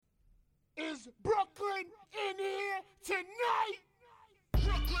Is Brooklyn in here tonight?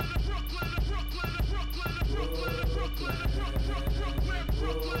 Brooklyn, Brooklyn, Brooklyn, Brooklyn, Brooklyn, Brooklyn,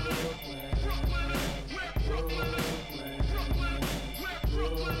 Brooklyn, Brooklyn,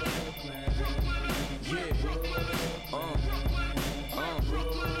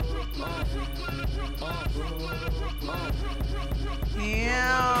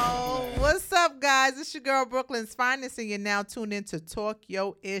 What's up, guys? It's your girl Brooklyn's Finest, and you're now tuned in to Talk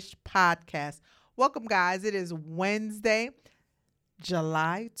Yo Ish podcast. Welcome, guys. It is Wednesday,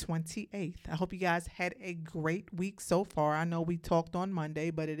 July 28th. I hope you guys had a great week so far. I know we talked on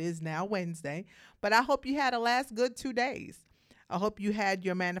Monday, but it is now Wednesday. But I hope you had a last good 2 days. I hope you had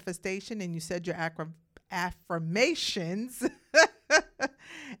your manifestation and you said your affirmations.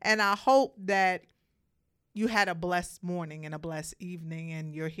 And I hope that you had a blessed morning and a blessed evening,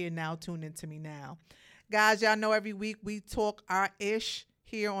 and you're here now, tuned into me now. Guys, y'all know every week we talk our ish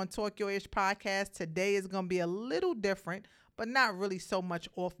here on Talk Your Ish podcast. Today is going to be a little different, but not really so much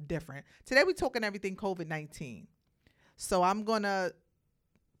off different. Today we're talking everything COVID-19. So I'm going to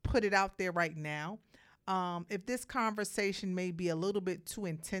put it out there right now. If this conversation may be a little bit too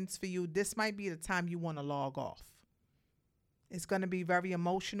intense for you, this might be the time you want to log off. It's going to be very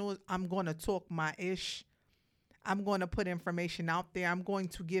emotional. I'm going to talk my ish. I'm going to put information out there. I'm going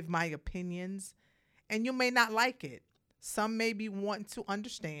to give my opinions, and you may not like it. Some may be wanting to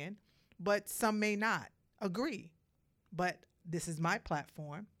understand, but some may not agree. But this is my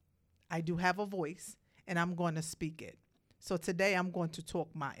platform. I do have a voice, and I'm going to speak it. So today I'm going to talk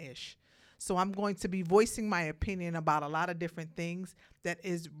my ish. So I'm going to be voicing my opinion about a lot of different things that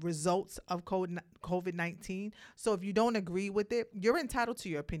is results of COVID-19. So if you don't agree with it, you're entitled to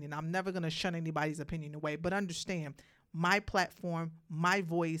your opinion. I'm never going to shun anybody's opinion away, but understand my platform, my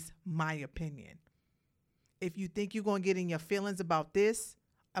voice, my opinion. If you think you're going to get in your feelings about this,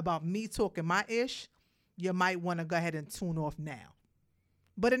 about me talking my ish, you might want to go ahead and tune off now.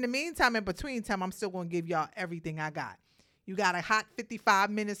 But in the meantime, in between time, I'm still going to give y'all everything I got. You got a hot 55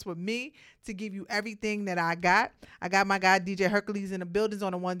 minutes with me to give you everything that I got. I got my guy DJ Hercules in the buildings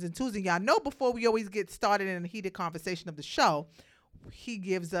on the ones and twos. And y'all know before we always get started in a heated conversation of the show, he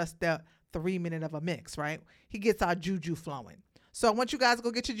gives us the 3 minute of a mix, right? He gets our juju flowing. So I want you guys to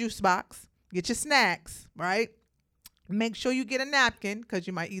go get your juice box, get your snacks, right? Make sure you get a napkin because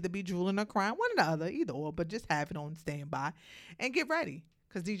you might either be drooling or crying, one or the other, either or, but just have it on standby and get ready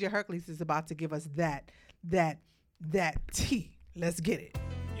because DJ Hercules is about to give us that tea. Let's get it.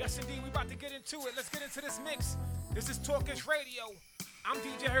 Yes, indeed. We about to get into it. Let's get into this mix. This is Talkish Radio. I'm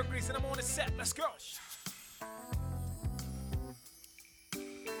DJ Hercules, and I'm on the set. Let's go. See,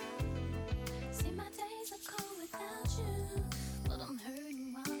 my days are cold without you, but I'm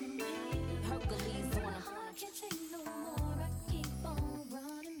hurting while I'm with Hercules on my heart can't take no more. I keep on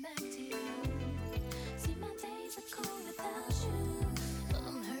running back to you. See, my days are cold without you, but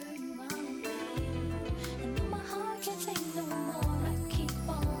I'm hurting while I'm with you. And though my heart can't take no more, I keep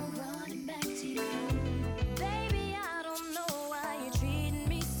on running back to you. Baby, I don't know why you're treating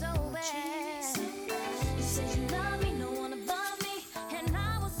me so bad. You said you love me, no one above me, and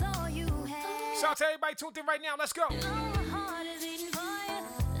I was all you had. Shout out to everybody tuned in right now. Let's go. And all my heart is eating for you,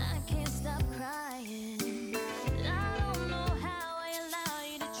 I can't stop crying. I don't know how I allow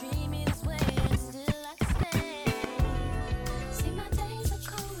you to treat me this way, and still I stay. See, my days are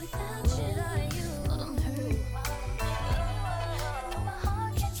cold without you, but I'm hurt. And though my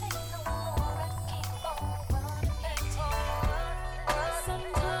heart can't take no more, I keep on running back to you.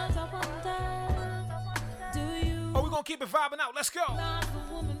 Sometimes I wonder, do you Oh, we're going to keep it vibing out. Let's go. love the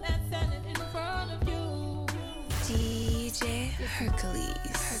woman that's standing in front of you? DJ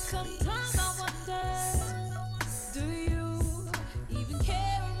Hercules. Sometimes I wonder, do you even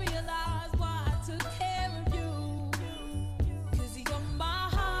care or realize why I took care of you? 'Cause you're my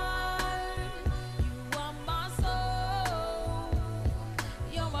heart, you are my soul.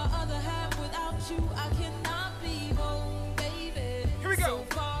 You're my other half, without you I cannot be whole, baby. Here we go. So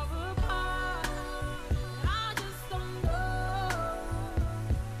far apart, I just don't know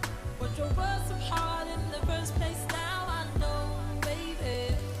what your words so hard in the first place. Now I know,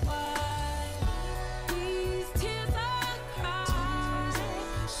 baby, why these tears are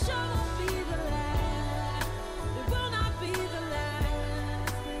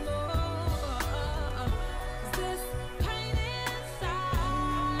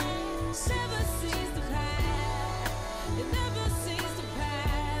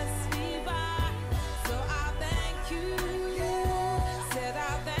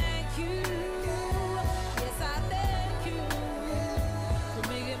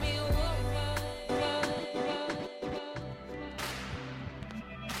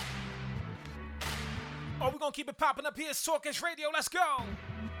Oh, we're gonna keep it popping up here. It's Talkish Radio. Let's go.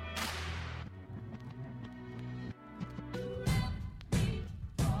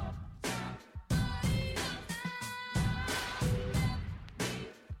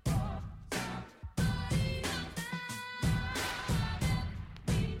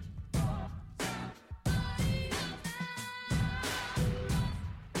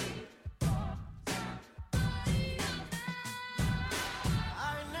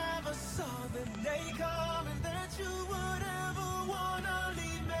 I never saw the day coming that you would ever wanna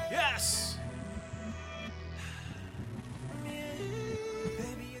leave me. Yes.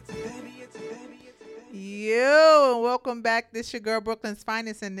 Yo, and welcome back. This your girl Brooklyn's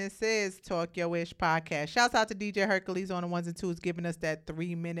Finest, and this is Talk Your Ish podcast. Shouts out to DJ Hercules on the ones and twos, giving us that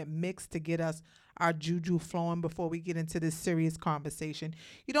 3-minute mix to get us our juju flowing before we get into this serious conversation.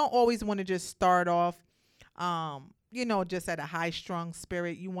 You don't always want to just start off, just at a high-strung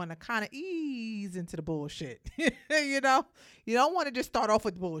spirit. You want to kind of ease into the bullshit. You don't want to just start off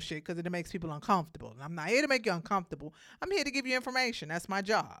with bullshit because it makes people uncomfortable. And I'm not here to make you uncomfortable. I'm here to give you information. That's my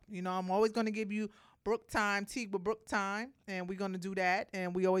job. I'm always going to give you Brook time, tea with Brook time, and we're going to do that.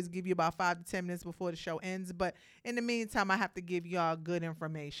 And we always give you about 5 to 10 minutes before the show ends. But in the meantime, I have to give y'all good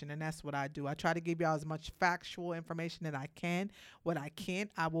information, and that's what I do. I try to give y'all as much factual information that I can. What I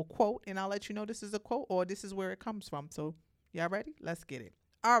can't, I will quote, and I'll let you know this is a quote or this is where it comes from. So y'all ready? Let's get it.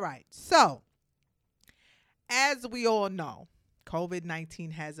 All right. So as we all know,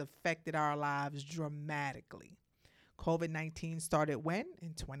 COVID-19 has affected our lives dramatically. COVID-19 started when?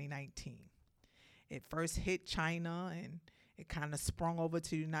 In 2019. It first hit China and it kind of sprung over to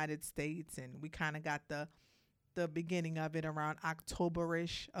the United States, and we kind of got the beginning of it around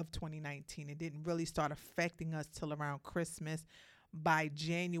October-ish of 2019. It didn't really start affecting us till around Christmas. By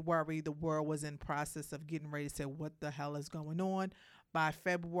January, the world was in process of getting ready to say, what the hell is going on? By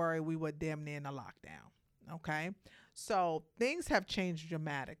February, we were damn near in a lockdown, okay? So things have changed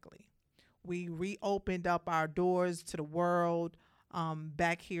dramatically. We reopened up our doors to the world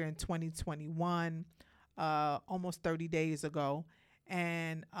back here in 2021, almost 30 days ago,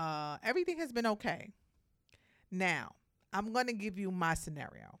 and everything has been okay. Now, I'm going to give you my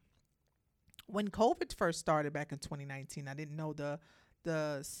scenario. When COVID first started back in 2019, I didn't know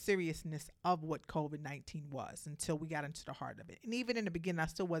the seriousness of what COVID-19 was until we got into the heart of it. And even in the beginning, I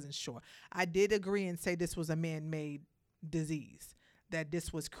still wasn't sure. I did agree and say this was a man-made disease, that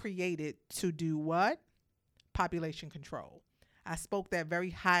this was created to do what? Population control. I spoke that very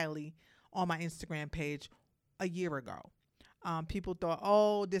highly on my Instagram page a year ago. People thought,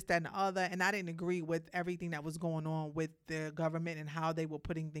 oh, this, that, and the other. And I didn't agree with everything that was going on with the government and how they were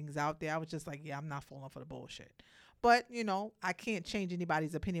putting things out there. I was just like, yeah, I'm not falling for the bullshit. But, I can't change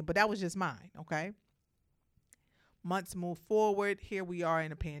anybody's opinion. But that was just mine, okay? Months move forward. Here we are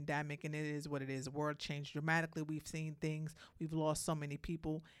in a pandemic, and it is what it is. The world changed dramatically. We've seen things. We've lost so many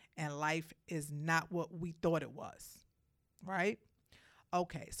people, and life is not what we thought it was. Right?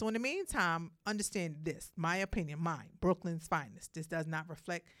 Okay. So in the meantime, understand this, my opinion, mine, Brooklyn's Finest. This does not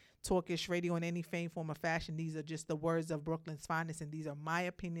reflect Talkish Radio in any fame, form, or fashion. These are just the words of Brooklyn's Finest, and these are my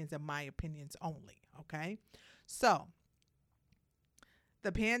opinions and my opinions only. Okay. So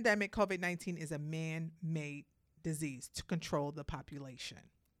the pandemic COVID-19 is a man-made disease to control the population.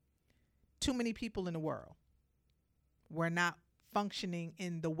 Too many people in the world. We're not functioning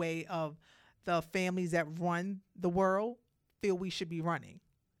in the way of the families that run the world feel we should be running.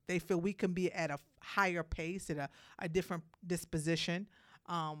 They feel we can be at a higher pace, at a different disposition.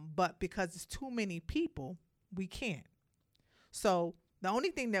 But because it's too many people, we can't. So the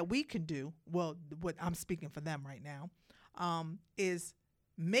only thing that we can do, well, what I'm speaking for them right now, is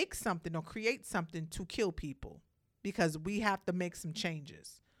make something or create something to kill people, because we have to make some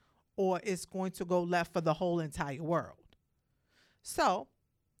changes or it's going to go left for the whole entire world. So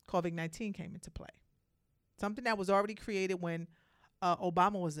COVID-19 came into play. Something that was already created when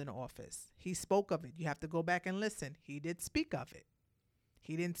Obama was in office. He spoke of it. You have to go back and listen. He did speak of it.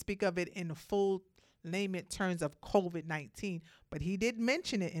 He didn't speak of it in the full name it terms of COVID-19, but he did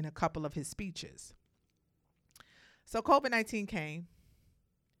mention it in a couple of his speeches. So COVID-19 came,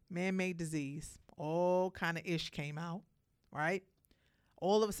 man-made disease, all kind of ish came out, right?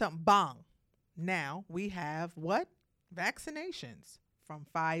 All of a sudden, bang. Now we have what? Vaccinations from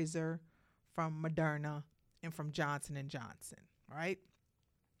Pfizer, from Moderna, and from Johnson & Johnson, right?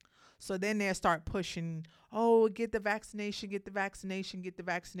 So then they'll start pushing, oh, get the vaccination, get the vaccination, get the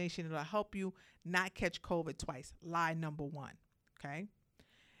vaccination. It'll help you not catch COVID twice. Lie number one, okay?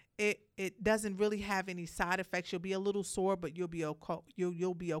 It doesn't really have any side effects. You'll be a little sore, but you'll be okay.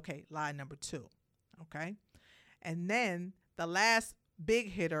 You'll be okay. Lie number two, okay? And then the last big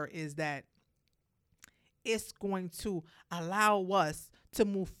hitter is that it's going to allow us to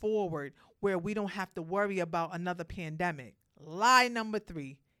move forward where we don't have to worry about another pandemic. Lie number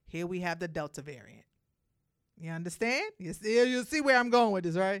 3. Here we have the Delta variant. You understand? You see where I'm going with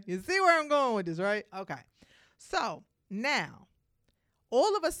this, right? You see where I'm going with this, right? Okay. So now,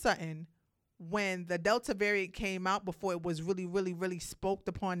 all of a sudden, when the Delta variant came out, before it was really, really, really spoke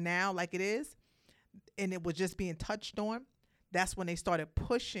upon now like it is, and it was just being touched on, that's when they started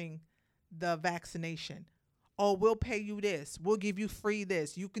pushing the vaccination. Oh, we'll pay you this. We'll give you free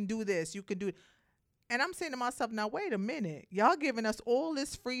this. You can do this. You can do it. And I'm saying to myself, now, wait a minute. Y'all giving us all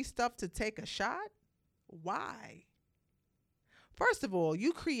this free stuff to take a shot? Why? First of all,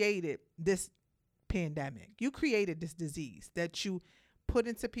 you created this pandemic. You created this disease that you put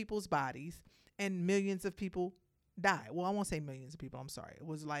into people's bodies, and millions of people died. Well, I won't say millions of people. I'm sorry. It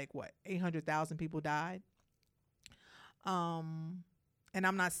was like, what, 800,000 people died? And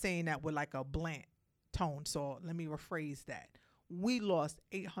I'm not saying that with like a blunt tone, so let me rephrase that. We lost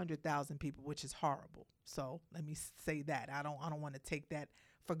 800,000 people, which is horrible. So let me say that. I don't want to take that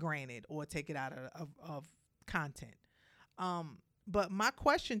for granted or take it out of content. But my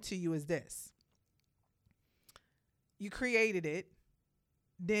question to you is this. You created it,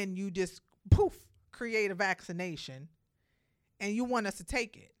 then you just poof, create a vaccination, and you want us to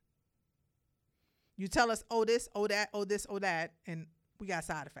take it. You tell us, oh, this, oh, that, oh, this, oh, that, and we got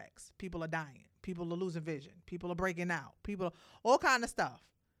side effects. People are dying. People are losing vision. People are breaking out. All kind of stuff.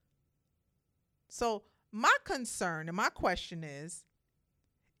 So my concern and my question is,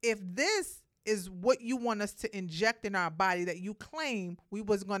 if this is what you want us to inject in our body, that you claim we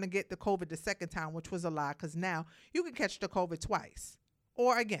was going to get the COVID the second time, which was a lie, because now you can catch the COVID twice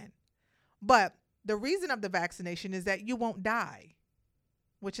or again. But the reason of the vaccination is that you won't die,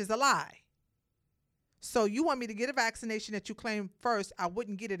 which is a lie. So you want me to get a vaccination that you claim first I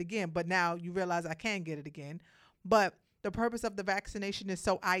wouldn't get it again, but now you realize I can get it again. But the purpose of the vaccination is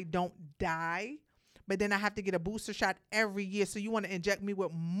so I don't die, but then I have to get a booster shot every year. So you want to inject me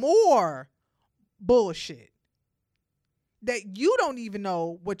with more bullshit that you don't even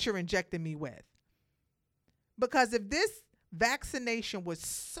know what you're injecting me with. Because if this vaccination was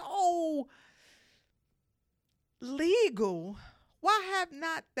so legal, why have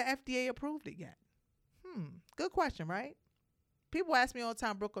not the FDA approved it yet? Good question, right? People ask me all the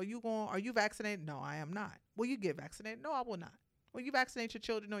time, Brooke, are you vaccinated? No, I am not. Will you get vaccinated? No, I will not. Will you vaccinate your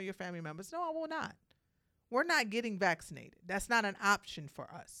children or your family members? No, I will not. We're not getting vaccinated. That's not an option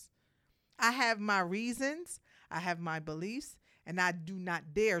for us. I have my reasons, I have my beliefs, and I do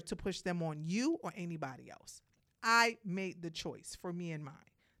not dare to push them on you or anybody else. I made the choice for me and mine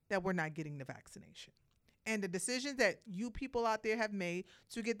that we're not getting the vaccination. And the decision that you people out there have made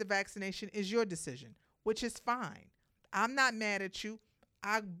to get the vaccination is your decision, which is fine. I'm not mad at you.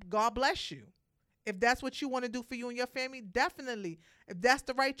 God bless you. If that's what you want to do for you and your family, definitely. If that's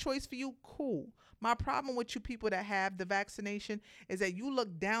the right choice for you, cool. My problem with you people that have the vaccination is that you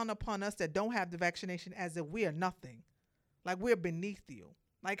look down upon us that don't have the vaccination as if we are nothing. Like we're beneath you.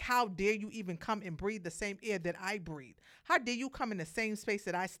 Like, how dare you even come and breathe the same air that I breathe? How dare you come in the same space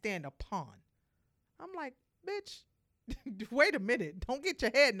that I stand upon? I'm like, bitch, wait a minute. Don't get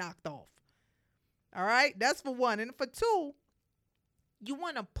your head knocked off. All right? That's for one. And for two, you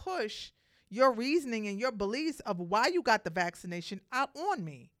want to push your reasoning and your beliefs of why you got the vaccination out on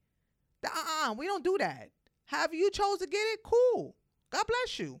me. We don't do that. However you chose to get it, cool. God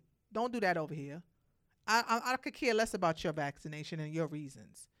bless you. Don't do that over here. I could care less about your vaccination and your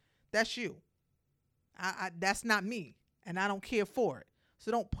reasons. That's you. That's not me, and I don't care for it.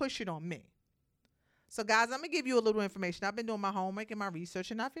 So don't push it on me. So, guys, I'm going to give you a little information. I've been doing my homework and my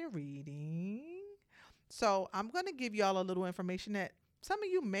research, and I've been reading. So I'm going to give y'all a little information that some of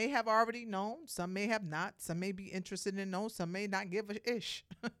you may have already known. Some may have not. Some may be interested in knowing. Some may not give a ish.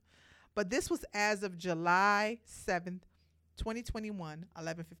 But this was as of July 7th, 2021,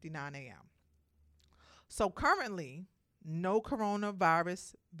 11:59 a.m. So currently, no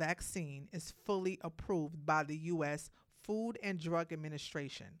coronavirus vaccine is fully approved by the U.S. Food and Drug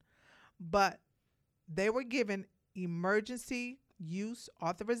Administration. But they were given emergency use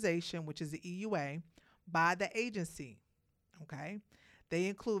authorization, which is the EUA, by the agency. Okay. They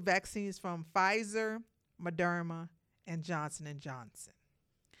include vaccines from Pfizer, Moderna, and Johnson & Johnson.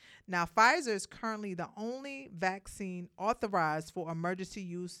 Now, Pfizer is currently the only vaccine authorized for emergency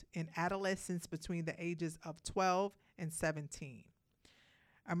use in adolescents between the ages of 12 and 17.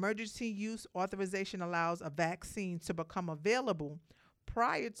 Emergency use authorization allows a vaccine to become available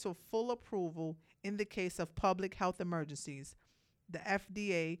prior to full approval in the case of public health emergencies. The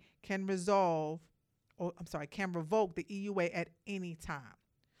FDA can revoke the EUA at any time.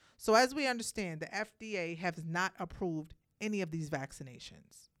 So as we understand, the FDA has not approved any of these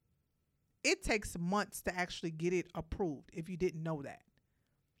vaccinations. It takes months to actually get it approved, if you didn't know that.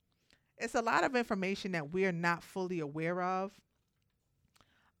 It's a lot of information that we're not fully aware of.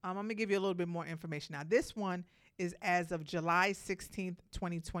 I'm going to give you a little bit more information. Now, this one is as of July 16th,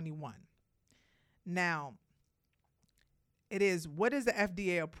 2021. Now, it is, what does the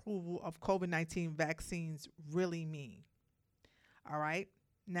FDA approval of COVID-19 vaccines really mean? All right.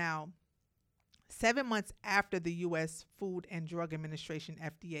 Now, 7 months after the U.S. Food and Drug Administration,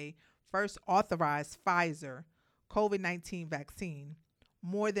 FDA, first authorized Pfizer COVID-19 vaccine,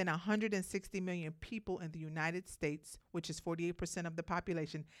 more than 160 million people in the United States, which is 48% of the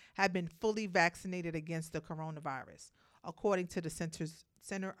population, have been fully vaccinated against the coronavirus, according to the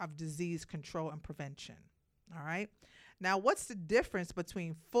Center of Disease Control and Prevention. All right. Now, what's the difference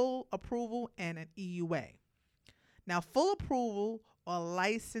between full approval and an EUA? Now, full approval or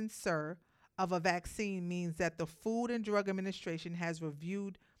licensure of a vaccine means that the Food and Drug Administration has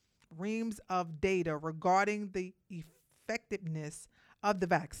reviewed reams of data regarding the effectiveness of the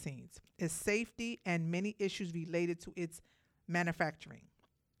vaccines, its safety, and many issues related to its manufacturing,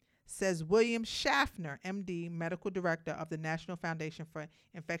 says William Schaffner, MD, Medical Director of the National Foundation for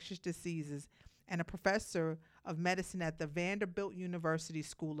Infectious Diseases and a professor of medicine at the Vanderbilt University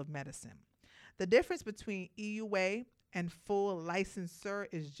School of Medicine. The difference between EUA and full licensure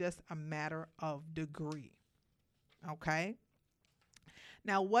is just a matter of degree. Okay?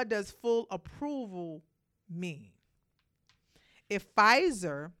 Now, what does full approval mean? If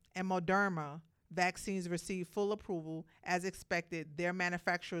Pfizer and Moderna vaccines receive full approval as expected, their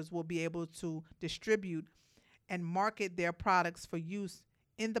manufacturers will be able to distribute and market their products for use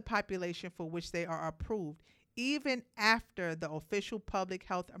in the population for which they are approved, even after the official public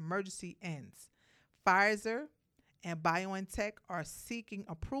health emergency ends. Pfizer and BioNTech are seeking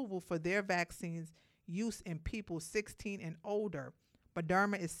approval for their vaccines use in people 16 and older.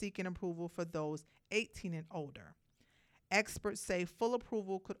 Moderna is seeking approval for those 18 and older. Experts say full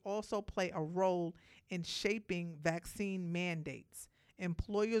approval could also play a role in shaping vaccine mandates.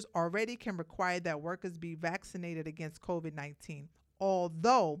 Employers already can require that workers be vaccinated against COVID-19,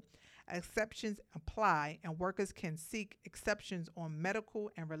 although exceptions apply and workers can seek exceptions on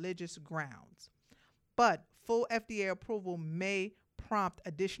medical and religious grounds. But full FDA approval may prompt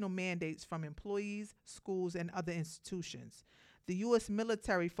additional mandates from employees, schools, and other institutions. The U.S.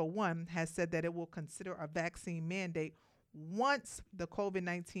 military, for one, has said that it will consider a vaccine mandate once the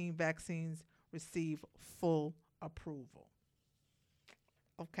COVID-19 vaccines receive full approval.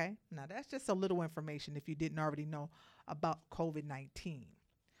 Okay, now that's just a little information if you didn't already know about COVID-19.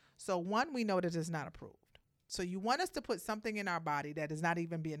 So one, we know that it's not approved. So you want us to put something in our body that is not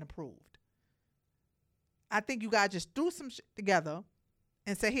even being approved. I think you guys just threw some shit together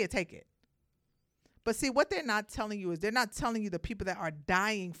and say, here, take it. But see, what they're not telling you is they're not telling you the people that are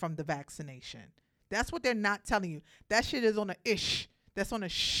dying from the vaccination. That's what they're not telling you. That shit is on a ish. That's on a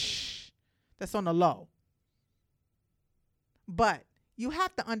shh. That's on a low. But you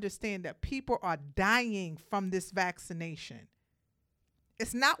have to understand that people are dying from this vaccination.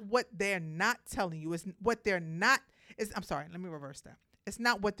 It's not what they're not telling you. It's what they're not. I'm sorry, let me reverse that. It's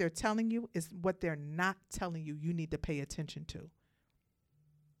not what they're telling you. It's what they're not telling you you need to pay attention to.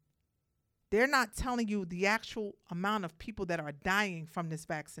 They're not telling you the actual amount of people that are dying from this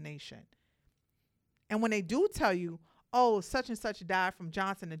vaccination. And when they do tell you, oh, such and such died from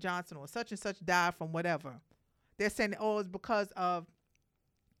Johnson & Johnson or such and such died from whatever, they're saying, oh, it's because of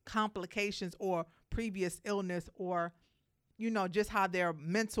complications or previous illness or, you know, just how their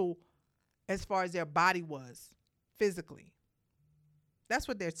mental, as far as their body was physically. That's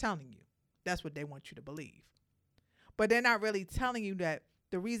what they're telling you. That's what they want you to believe. But they're not really telling you that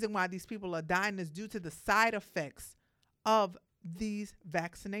the reason why these people are dying is due to the side effects of these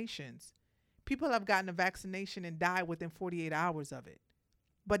vaccinations. People have gotten a vaccination and died within 48 hours of it.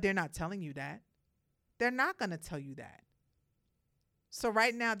 But they're not telling you that. They're not going to tell you that. So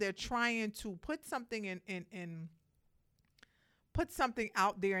right now they're trying to put something put something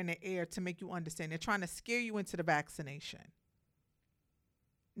out there in the air to make you understand. They're trying to scare you into the vaccination.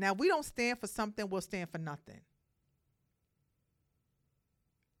 Now, we don't stand for something, we'll stand for nothing.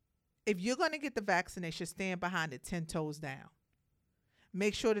 If you're going to get the vaccination, stand behind it 10 toes down.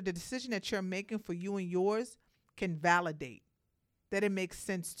 Make sure that the decision that you're making for you and yours can validate that it makes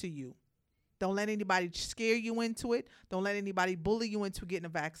sense to you. Don't let anybody scare you into it. Don't let anybody bully you into getting a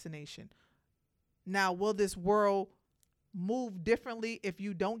vaccination. Now, will this world move differently if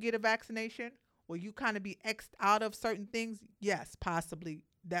you don't get a vaccination? Will you kind of be X'd out of certain things? Yes, possibly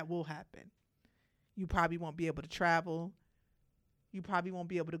that will happen. You probably won't be able to travel. You probably won't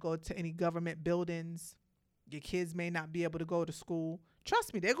be able to go to any government buildings. Your kids may not be able to go to school.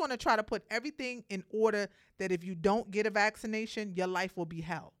 Trust me, they're going to try to put everything in order that if you don't get a vaccination, your life will be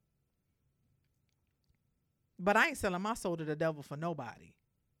hell. But I ain't selling my soul to the devil for nobody.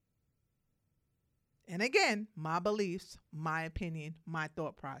 And again, my beliefs, my opinion, my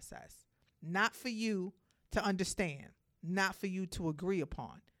thought process. Not for you to understand, not for you to agree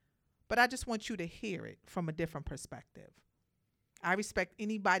upon. But I just want you to hear it from a different perspective. I respect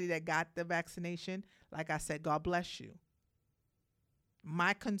anybody that got the vaccination. Like I said, God bless you.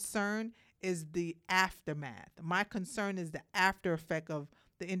 My concern is the aftermath. My concern is the after effect of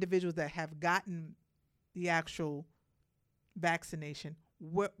the individuals that have gotten the actual vaccination.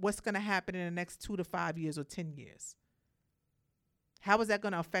 What's going to happen in the next 2 to 5 years or 10 years? How is that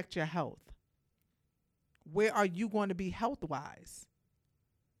going to affect your health? Where are you going to be health-wise?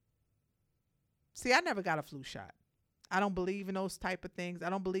 See, I never got a flu shot. I don't believe in those type of things. I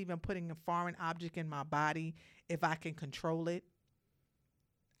don't believe in putting a foreign object in my body if I can control it.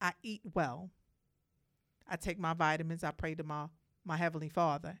 I eat well. I take my vitamins. I pray to my Heavenly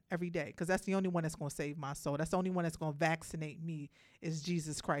Father every day because that's the only one that's going to save my soul. That's the only one that's going to vaccinate me is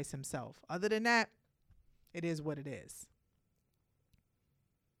Jesus Christ himself. Other than that, it is what it is.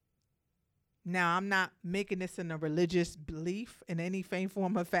 Now, I'm not making this in a religious belief in any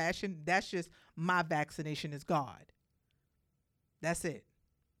form or fashion. That's just my vaccination is God. That's it.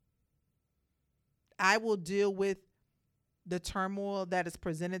 I will deal with the turmoil that is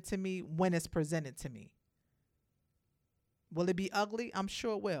presented to me when it's presented to me. Will it be ugly? I'm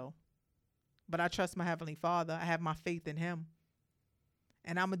sure it will. But I trust my Heavenly Father. I have my faith in him.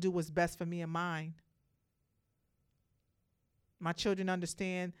 And I'm going to do what's best for me and mine. My children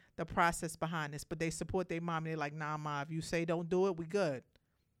understand the process behind this, but they support their mom. They're like, nah, ma, if you say don't do it, we good.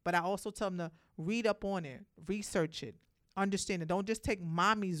 But I also tell them to read up on it, research it, understand it. Don't just take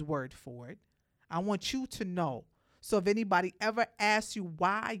mommy's word for it. I want you to know. So if anybody ever asks you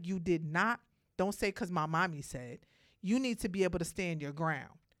why you did not, don't say because my mommy said. You need to be able to stand your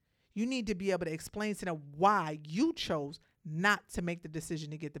ground. You need to be able to explain to them why you chose not to make the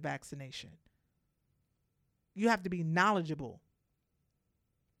decision to get the vaccination. You have to be knowledgeable.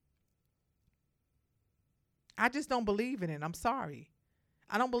 I just don't believe in it. I'm sorry.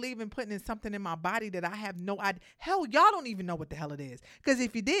 I don't believe in putting in something in my body that I have no idea. Hell, y'all don't even know what the hell it is. Because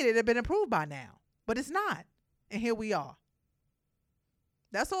if you did, it'd have been approved by now. But it's not. And here we are.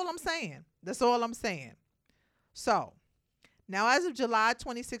 That's all I'm saying. That's all I'm saying. So, now as of July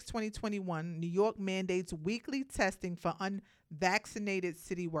 26, 2021, New York mandates weekly testing for unvaccinated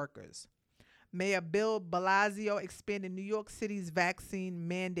city workers. Mayor Bill Blasio expanded New York City's vaccine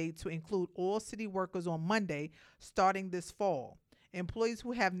mandate to include all city workers on Monday, starting this fall. Employees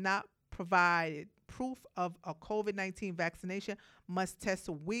who have not provided proof of a COVID-19 vaccination must test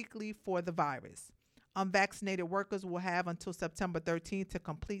weekly for the virus. Unvaccinated workers will have until September 13th to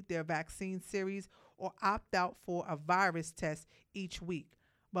complete their vaccine series or opt out for a virus test each week.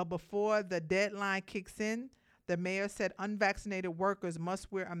 But before the deadline kicks in, the mayor said unvaccinated workers must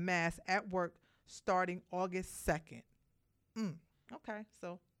wear a mask at work starting August 2nd. Okay,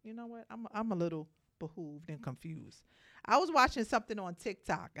 so you know what? I'm a little behooved and confused. I was watching something on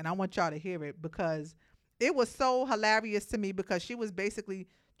TikTok, and I want y'all to hear it because it was so hilarious to me because she was basically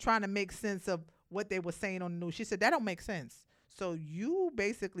trying to make sense of what they were saying on the news. She said, that don't make sense. So you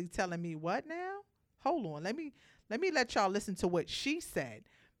basically telling me what now? Hold on. Let me let y'all listen to what she said,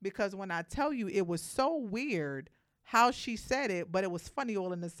 because when I tell you it was so weird how she said it, but it was funny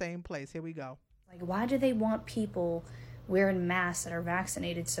all in the same place. Here we go. Like, why do they want people wearing masks that are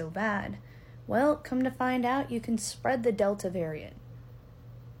vaccinated so bad? Well, come to find out, you can spread the Delta variant.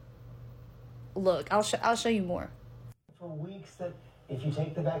 Look, I'll show you more. For weeks that if you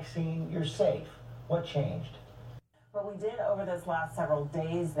take the vaccine, you're safe. What changed? Well, we did over this last several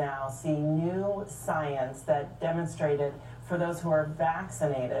days now see new science that demonstrated for those who are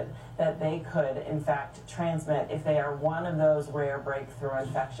vaccinated that they could, in fact, transmit if they are one of those rare breakthrough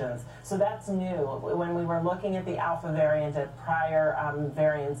infections. So that's new. When we were looking at the Alpha variant and prior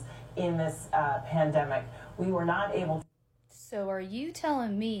variants in this pandemic, we were not able to. So are you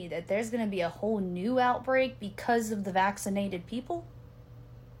telling me that there's going to be a whole new outbreak because of the vaccinated people?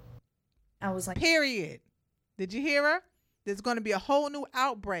 I was like, period. Did you hear her? There's going to be a whole new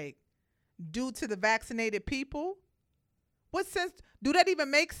outbreak due to the vaccinated people. What sense? Do that even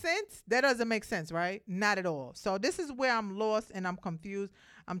make sense? That doesn't make sense, right? Not at all. So this is where I'm lost and I'm confused.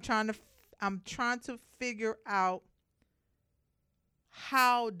 I'm trying to figure out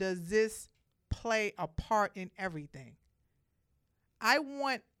how does this play a part in everything. I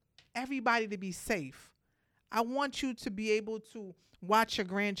want everybody to be safe. I want you to be able to watch your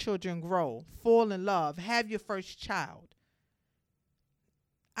grandchildren grow, fall in love, have your first child.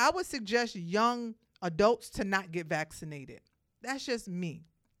 I would suggest young adults to not get vaccinated. That's just me.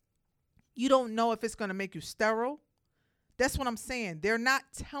 You don't know if it's going to make you sterile. That's what I'm saying. They're not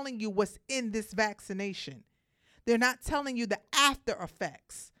telling you what's in this vaccination. They're not telling you the after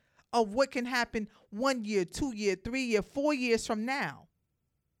effects of what can happen 1 year, 2 year, 3 year, 4 years from now.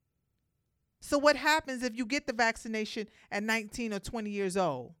 So what happens if you get the vaccination at 19 or 20 years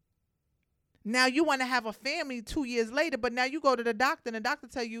old? Now you want to have a family 2 years later, but now you go to the doctor and the doctor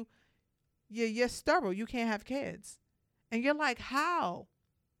tell you, yeah, you're sterile. You can't have kids. And you're like, how?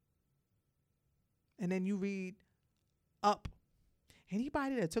 And then you read up.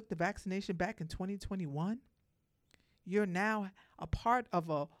 Anybody that took the vaccination back in 2021, you're now a part of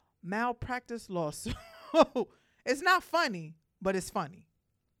a malpractice lawsuit. It's not funny, but it's funny.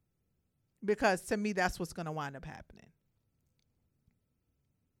 Because to me, that's what's going to wind up happening.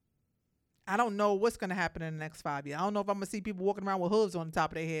 I don't know what's going to happen in the next 5 years. I don't know if I'm going to see people walking around with hooves on the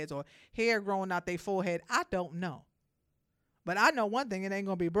top of their heads or hair growing out their forehead. I don't know. But I know one thing, it ain't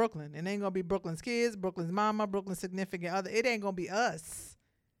going to be Brooklyn. It ain't going to be Brooklyn's kids, Brooklyn's mama, Brooklyn's significant other. It ain't going to be us.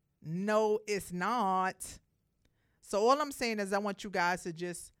 No, it's not. So all I'm saying is I want you guys to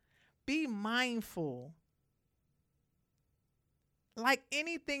just be mindful. Like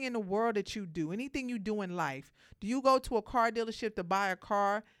anything in the world that you do, anything you do in life, do you go to a car dealership to buy a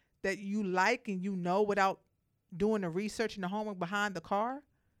car that you like and you know without doing the research and the homework behind the car?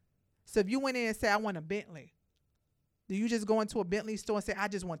 So if you went in and said, I want a Bentley, do you just go into a Bentley store and say, I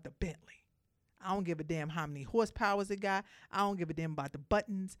just want the Bentley? I don't give a damn how many horsepowers it got. I don't give a damn about the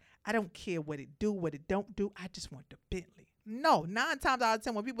buttons. I don't care what it do, what it don't do. I just want the Bentley. No, 9 times out of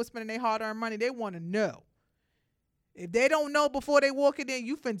 10, when people spending their hard-earned money, they want to know. If they don't know before they walk it in,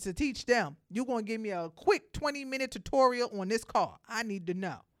 you finna teach them. You're going to give me a quick 20-minute tutorial on this car. I need to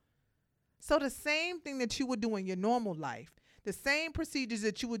know. So the same thing that you would do in your normal life, the same procedures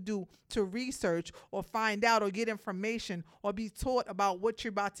that you would do to research or find out or get information or be taught about what you're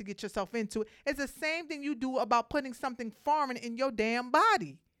about to get yourself into, is the same thing you do about putting something foreign in your damn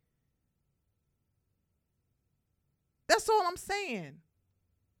body. That's all I'm saying.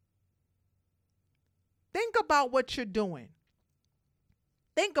 Think about what you're doing.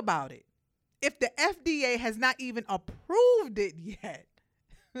 Think about it. If the FDA has not even approved it yet,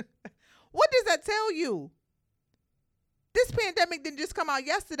 what does that tell you? This pandemic didn't just come out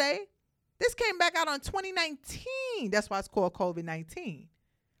yesterday. This came back out on 2019. That's why it's called COVID-19.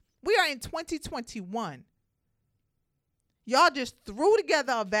 We are in 2021. Y'all just threw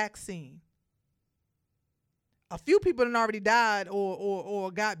together a vaccine. A few people had already died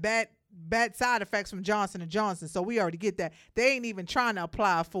or got bad side effects from Johnson & Johnson, so we already get that. They ain't even trying to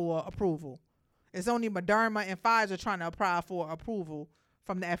apply for approval. It's only Moderna and Pfizer trying to apply for approval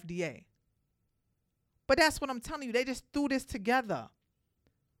from the FDA. But that's what I'm telling you. They just threw this together.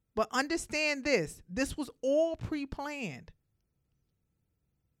 But understand this. This was all pre-planned.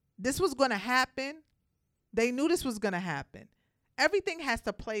 This was going to happen. They knew this was going to happen. Everything has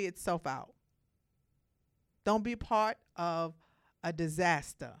to play itself out. Don't be part of a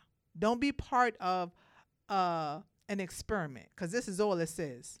disaster. Don't be part of an experiment, because this is all this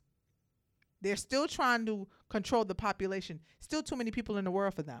is. They're still trying to control the population. Still too many people in the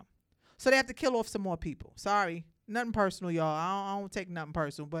world for them. So they have to kill off some more people. Sorry. Nothing personal, y'all. I don't take nothing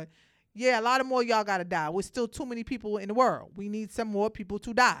personal. But, yeah, a lot of more y'all got to die. We're still too many people in the world. We need some more people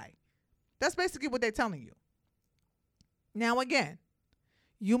to die. That's basically what they're telling you. Now, again,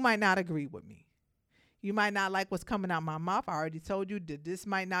 you might not agree with me. You might not like what's coming out my mouth. I already told you that this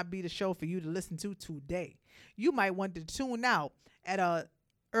might not be the show for you to listen to today. You might want to tune out at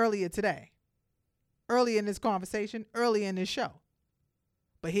earlier today. Early in this conversation, early in this show.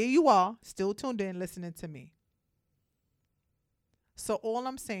 But here you are, still tuned in, listening to me. So all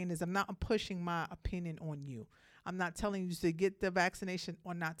I'm saying is I'm not pushing my opinion on you. I'm not telling you to get the vaccination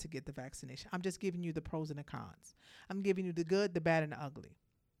or not to get the vaccination. I'm just giving you the pros and the cons. I'm giving you the good, the bad, and the ugly.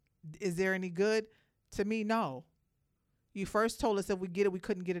 Is there any good? To me, no. You first told us if we get it, we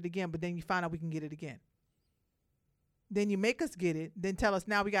couldn't get it again, but then you find out we can get it again. Then you make us get it, then tell us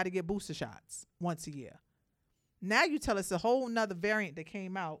now we got to get booster shots once a year. Now you tell us a whole nother variant that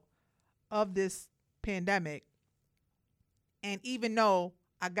came out of this pandemic. And even though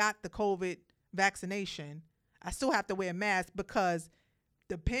I got the COVID vaccination, I still have to wear a mask because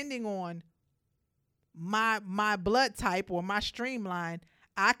depending on my blood type or my streamline,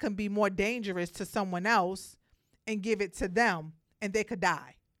 I can be more dangerous to someone else and give it to them and they could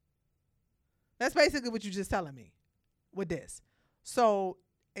die. That's basically what you're just telling me with this. So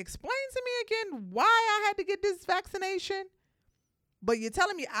explain to me again why I had to get this vaccination. But you're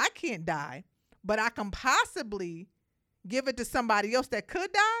telling me I can't die, but I can possibly give it to somebody else that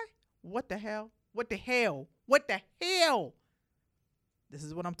could die? What the hell? What the hell? What the hell? This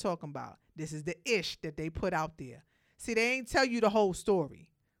is what I'm talking about. This is the ish that they put out there. See, they ain't tell you the whole story.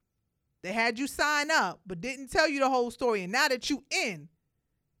 They had you sign up, but didn't tell you the whole story. And now that you in,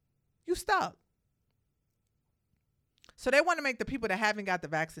 you stuck. So they want to make the people that haven't got the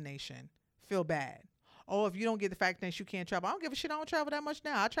vaccination feel bad. Oh, if you don't get the vaccination, you can't travel. I don't give a shit. I don't travel that much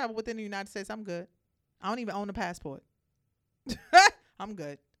now. I travel within the United States. I'm good. I don't even own a passport. I'm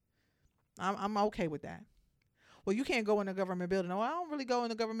good. I'm okay with that. Well, you can't go in a government building. Oh, I don't really go in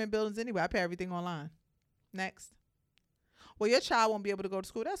the government buildings anyway. I pay everything online. Next. Well, your child won't be able to go to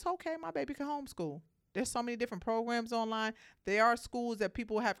school. That's okay. My baby can homeschool. There's so many different programs online. There are schools that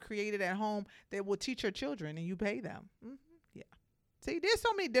people have created at home that will teach your children and you pay them. Yeah. See, there's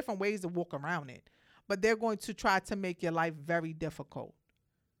so many different ways to walk around it, but they're going to try to make your life very difficult.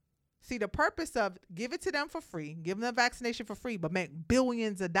 See, the purpose of give it to them for free, give them the vaccination for free, but make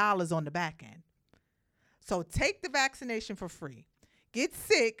billions of dollars on the back end. So take the vaccination for free, get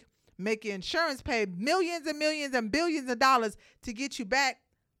sick, make your insurance pay millions and millions and billions of dollars to get you back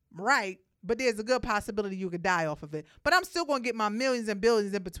right, but there's a good possibility you could die off of it. But I'm still going to get my millions and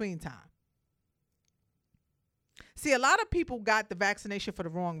billions in between time. See, a lot of people got the vaccination for the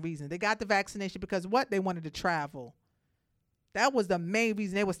wrong reason. They got the vaccination because what? They wanted to travel. That was the main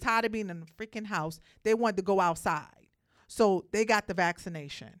reason. They was tired of being in the freaking house. They wanted to go outside. So they got the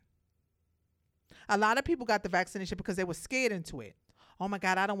vaccination. A lot of people got the vaccination because they were scared into it. Oh my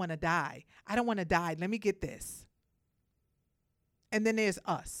God, I don't want to die. I don't want to die. Let me get this. And then there's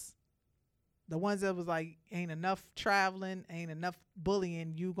us. The ones that was like, ain't enough traveling, ain't enough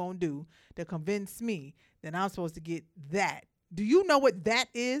bullying you gonna do to convince me that I'm supposed to get that. Do you know what that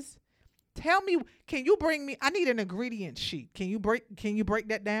is? Tell me, can you bring me, I need an ingredient sheet. Can you break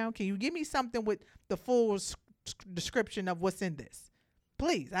that down? Can you give me something with the full description of what's in this?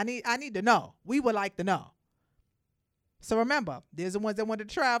 Please, I need to know. We would like to know. So remember, there's the ones that want to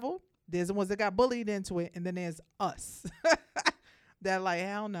travel, there's the ones that got bullied into it, and then there's us. That like,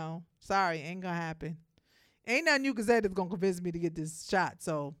 hell no. Sorry, ain't gonna happen. Ain't nothing you can say that's gonna convince me to get this shot.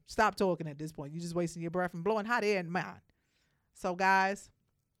 So stop talking at this point. You're just wasting your breath and blowing hot air in mine. So guys,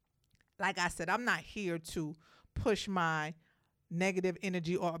 like I said, I'm not here to push my negative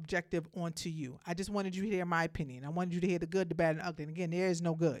energy or objective onto you. I just wanted you to hear my opinion. I wanted you to hear the good, the bad, and the ugly. And again, there is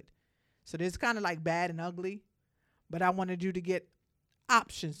no good. So there's kind of like bad and ugly, but I wanted you to get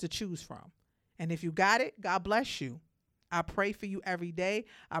options to choose from. And if you got it, God bless you. I pray for you every day.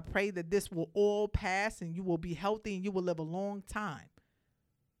 I pray that this will all pass and you will be healthy and you will live a long time.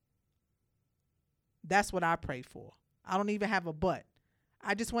 That's what I pray for. I don't even have a but.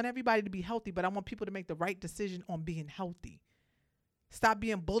 I just want everybody to be healthy, but I want people to make the right decision on being healthy. Stop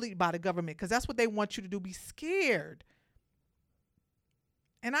being bullied by the government because that's what they want you to do. Be scared.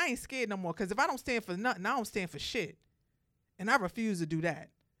 And I ain't scared no more because if I don't stand for nothing, I don't stand for shit. And I refuse to do that.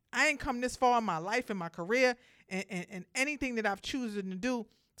 I ain't come this far in my life and my career and anything that I've chosen to do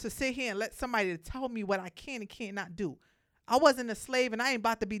to sit here and let somebody to tell me what I can and cannot do. I wasn't a slave and I ain't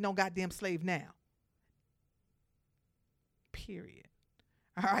about to be no goddamn slave now. Period.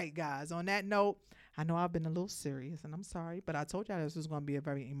 All right, guys. On that note, I know I've been a little serious and I'm sorry, but I told y'all this was going to be a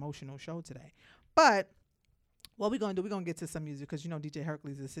very emotional show today. But what we're going to do, we're going to get to some music because, you know, DJ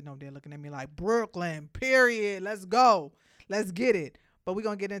Hercules is sitting over there looking at me like, Brooklyn, period. Let's go. Let's get it. But we're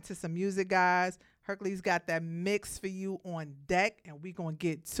going to get into some music, guys. Hercules got that mix for you on deck, and we're going to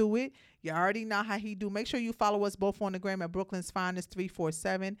get to it. You already know how he do. Make sure you follow us both on the gram at Brooklyn's Finest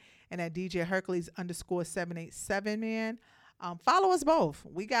 347 and at DJ Hercules _787, man. Follow us both.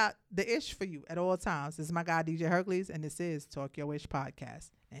 We got the ish for you at all times. This is my guy, DJ Hercules, and this is Talk Your Ish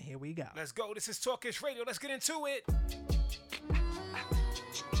Podcast. And here we go. Let's go. This is Talk Ish Radio. Let's get into it.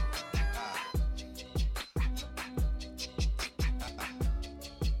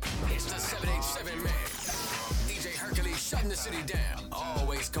 It's the 787 man. DJ Hercules shutting the city down.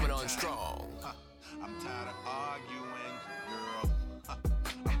 Always coming on strong. I'm tired of arguing, girl. I'm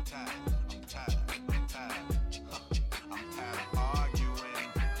tired of arguing,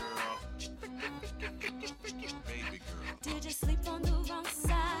 girl. Baby girl. Did you sleep on the wrong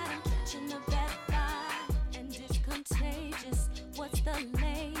side? I'm catching a bad vibe, and it's contagious. What's the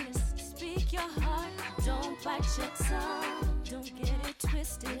latest? Speak your heart, don't bite your tongue. Don't get it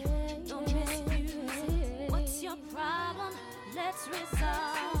twisted, don't misuse it. What's your problem? Let's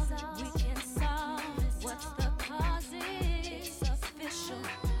resolve. We can solve it. What's the cause? It's official.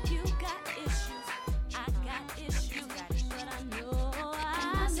 You got issues, I got issues, but I know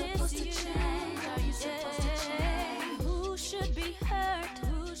I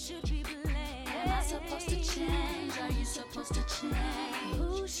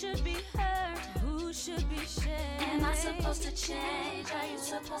supposed to change? Are you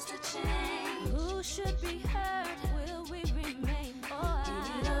supposed to change? Who should be hurt? Will we remain? Oh, we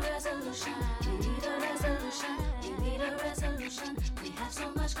need a resolution. We need a resolution. We need a resolution. We have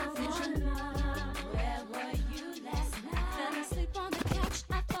so much confusion. Where were you last night? I fell asleep on the couch.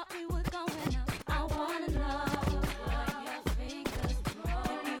 I thought we were going out. I wanna know what your fingers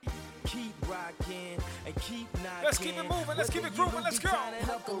broke. Keep rocking and keep knocking. Let's keep it moving. Let's keep it grooving. Let's go.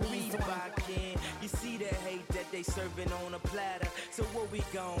 You see the hate that they serving on a platter. So what we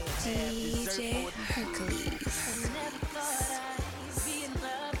gon' DJ Hercules. I never thought I'd be in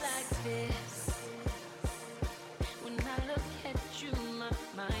love like this. When I look at you, my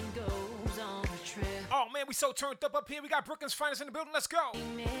mind goes on a trip. Oh man, we so turned up here. We got Brooklyn's finest in the building. Let's go.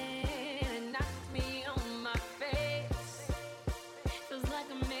 And knocked me on my face. Feels like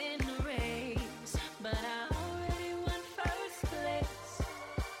I'm in a race, but I already won first place.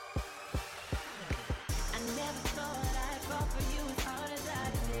 I never thought I'd fall for you as hard as I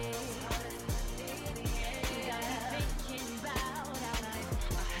did. You got me thinking about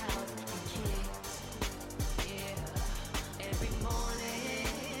how we kicked. Yeah. Every morning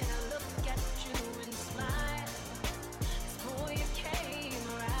I look at you and smile. 'Cause boy, you came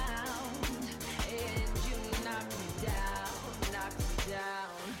around and you knocked me down.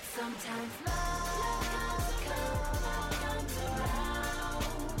 Sometimes love comes around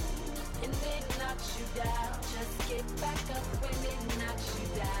and it knocks you down. Just get back up when it knocks you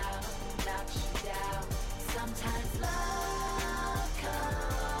down. Sometimes love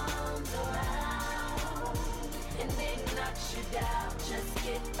comes around and it knocks you down. Just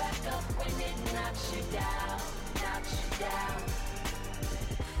get back up when it knocks you down.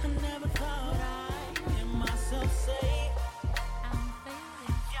 I never thought I'd hear myself say, I'm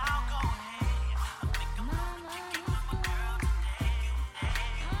failing. y'all go ahead. I think I'm gonna kick it with my girl today.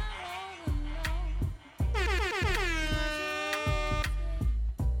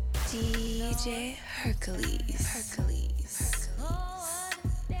 DJ Hercules.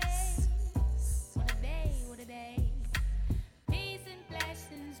 What a day. Peace and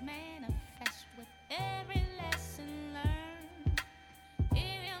blessings manifest with every lesson learned.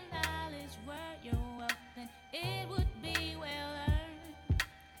 If your knowledge were your wealth, then it would be well earned.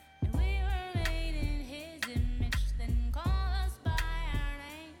 And we were made in his image, then call us by our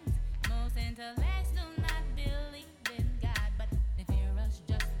names. Most intellects do not believe in God, but they fear us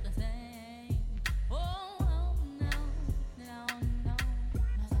just the same. Oh, no. My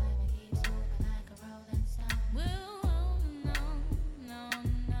life keeps moving like a rolling stone. Oh, no.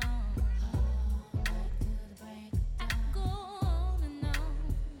 Back to the break of dawn. I go on and on.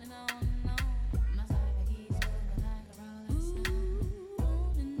 My life keeps moving like a rolling stone.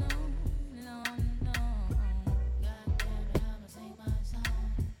 On and on. God damn it, I'ma sing my song.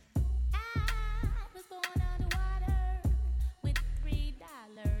 I was born underwater with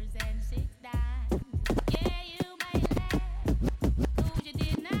 $3 and 6 dimes. Yeah, you might laugh, 'cause you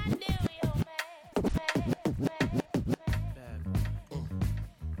did not do your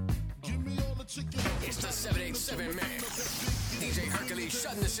It's the 787 man. DJ Hercules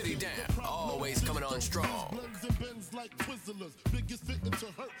shutting the city down. Always coming on strong. Blends and bends like Twizzlers. Biggest fitting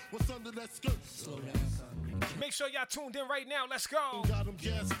to hurt. What's under that skirt? Slow down. Make sure y'all tuned in right now. Let's go. Got him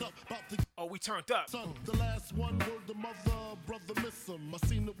gassed up. About to Oh, we turned up. son. The last one word the mother, brother miss him. I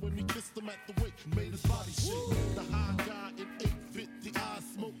seen it when he kissed him at the wake. Made his body shake. The high guy in 850 eyes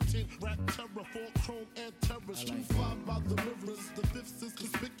smoke tint. Rap terror, 4 chrome and terrors. 2-5 by the mirrors. The fifth is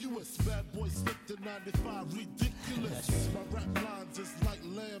conspicuous. Bad boy slipped to 95. Ridiculous. My rap lines is like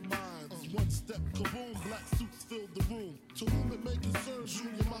landmines. One step, kaboom. Black suits fill the room. To whom it may concern,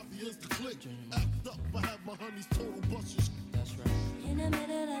 Junior Mafia's the click. Act up, I have my honey's total busters. In the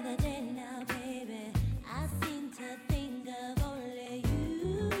middle of the day now, baby, I seem to think of only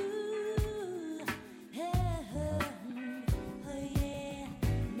you. Oh yeah,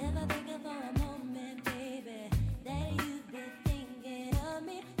 never thinking for a moment, baby, that you've been thinking of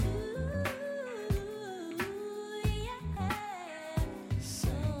me. Yeah.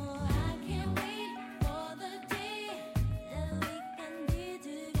 So I can't wait for the day that we can be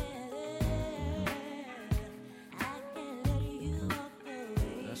together. I can't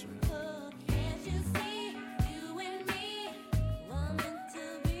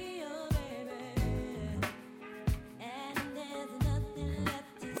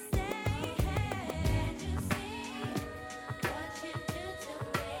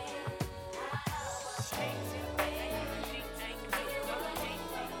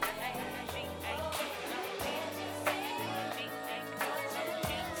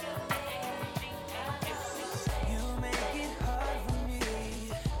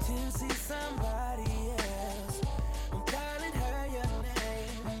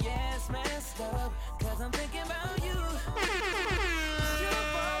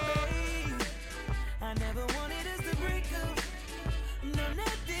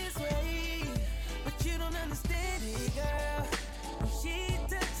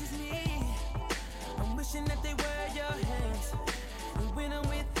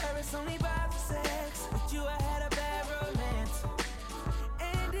was only about the sex. With you, I had a bad romance.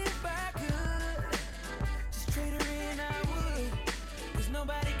 And if I could just trade her in, I would. 'Cause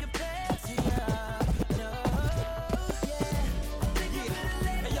nobody compares to you. No, yeah. I think I better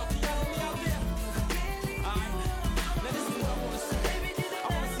let Hey, yo, can y'all hear me out there? Alright, now this is what I wanna say. baby do the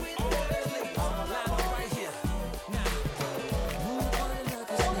dance with her. Line up right here. Now, Move your body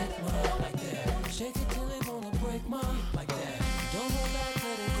like a snake, ma, like that. Shake it till it wanna break, ma, like that. Don't hold back,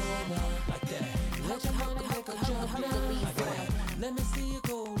 let it go, ma, like that. Let your money make a jump now, like that. Let me see you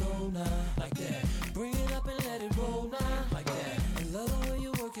go low now, like that. Bring it up and let it roll now, like that. I love the way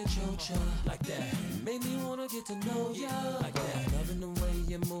you work your chocha, like that. Make me wanna get to know ya, like that. Loving the way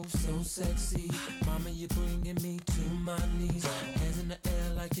you move so sexy. Mama, you're bringing me to my knees. Hands in the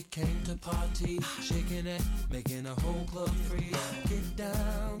air like you came to party. Shaking it, making a whole club freeze. Get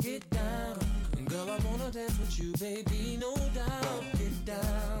down, get down. Girl, I wanna dance with you, baby, no doubt. Get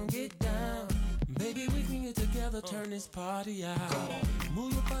down, get down. Baby, we can get together, turn this party out.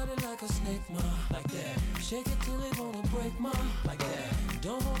 Move your body like a snake, ma, like that. Shake it till it wanna break, ma, like that.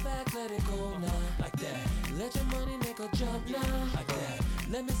 Don't hold back, let it go now, like that. Let your money make a jump now, like that.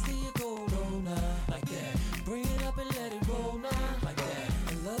 Let me see you go low now, like that. Bring it up and let it roll now, like that.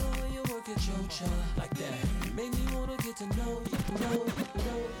 I love the way you work your chocha, like that. Make me wanna get to know you, know.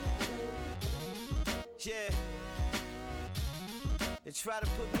 Yeah. They try to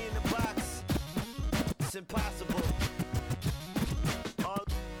put me in the box. It's impossible. All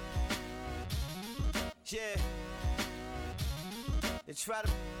yeah. They try to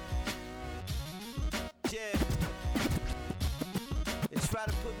yeah. They try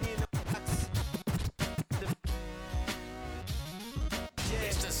to put me in the box. Yeah.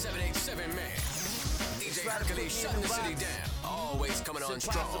 It's the 787 man. DJ Hercules shutting the city down. Always coming on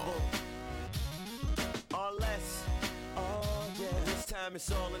strong. Or less. Oh yeah. This time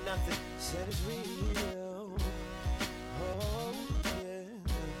it's all or nothing. Said it's real. Oh yeah.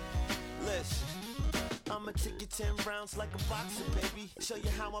 Listen. I'ma take you 10 rounds like a boxer, baby. Show you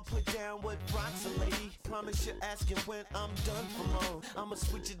how I put down what rocks a lady. Promise you're asking when I'm done for more. I'ma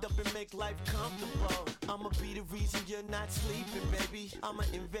switch it up and make life comfortable. I'ma be the reason you're not sleeping, baby. I'ma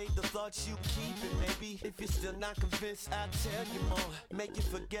invade the thoughts you keeping, maybe. If you're still not convinced, I'll tell you more. Make you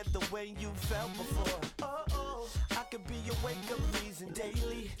forget the way you felt before. Oh, I could be your wake-up reason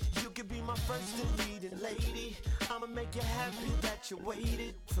daily. You could be my first and leading lady. I'ma make you happy that you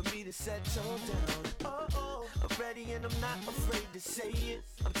waited for me to settle down. I'm ready and I'm not afraid to say it.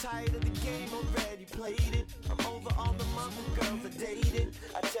 I'm tired of the game, already played it. I'm over all the mother girls I dated.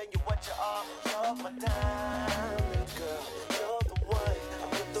 I tell you what you are, you're my diamond girl. You're the one I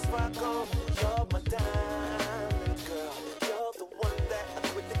put the rock on. You're my diamond girl. You're the one that I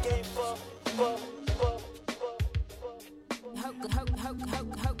quit the game for.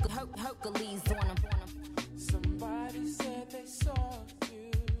 Hercules on him. Somebody said they saw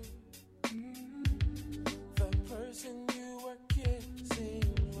you. The person you were kissing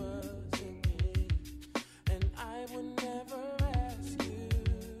wasn't me, and I would never ask you.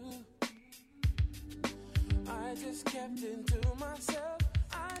 I just kept it to myself.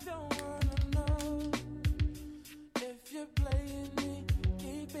 I don't wanna know if you're playing me.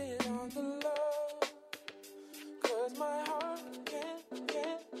 Keep it on the low, 'cause my heart can't.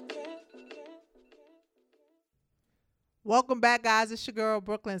 Welcome back, guys. It's your girl,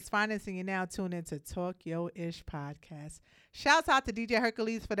 Brooklyn's Finest, and you're now tuned into Talk Yo Ish podcast. Shouts out to DJ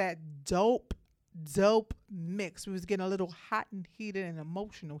Hercules for that dope mix. We was getting a little hot and heated and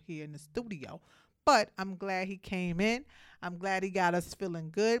emotional here in the studio, but I'm glad he came in. I'm glad he got us feeling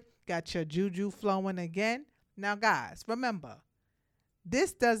good. Got your juju flowing again. Now, guys, remember,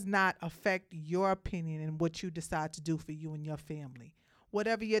 this does not affect your opinion and what you decide to do for you and your family.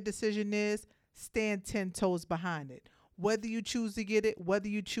 Whatever your decision is, stand 10 toes behind it. Whether you choose to get it, whether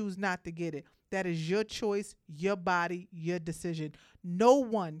you choose not to get it, that is your choice, your body, your decision. No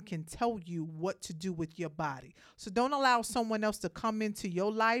one can tell you what to do with your body. So don't allow someone else to come into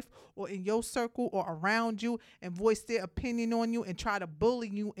your life or in your circle or around you and voice their opinion on you and try to bully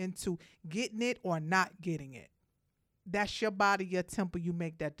you into getting it or not getting it. That's your body, your temple. You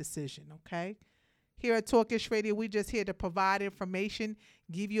make that decision, okay? Here at Talkish Radio, we just here to provide information,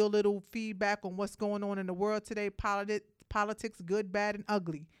 give you a little feedback on what's going on in the world today, politics, good, bad, and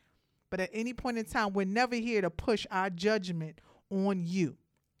ugly. But at any point in time, we're never here to push our judgment on you.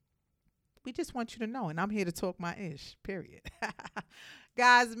 We just want you to know, and I'm here to talk my ish, period.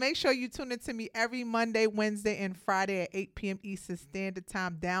 Guys, make sure you tune in to me every Monday, Wednesday, and Friday at 8 p.m. Eastern Standard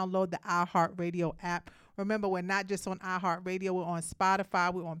Time. Download the iHeartRadio app. Remember, we're not just on iHeartRadio. We're on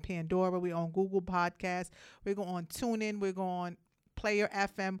Spotify. We're on Pandora. We're on Google Podcasts. We're on TuneIn. We're on Player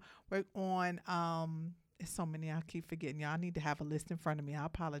FM. We're on it's so many, I keep forgetting. Y'all, I need to have a list in front of me. I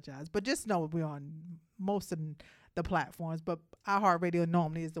apologize. But just know we're on most of the platforms. But iHeartRadio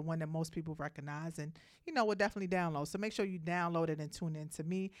normally is the one that most people recognize. And, we'll definitely download. So make sure you download it and tune in to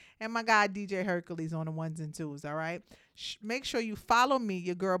me and my guy, DJ Hercules, on the ones and twos, all right? Make sure you follow me,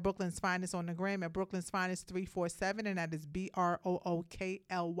 your girl, Brooklyn's Finest, on the gram at Brooklyn's Finest 347. And that is BROOKLYNS.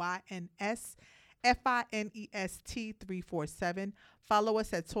 FINEST 347. Follow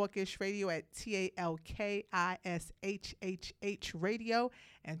us at Talkish Radio at TALKISHHH Radio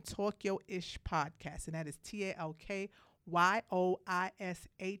and Talk Yo Ish Podcast. And that is TALKYOISHHH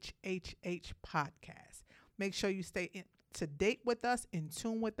Podcast. Make sure you stay to date with us, in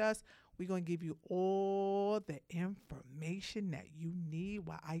tune with us. We're going to give you all the information that you need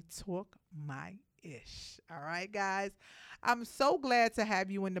while I talk my ish. All right, guys. I'm so glad to have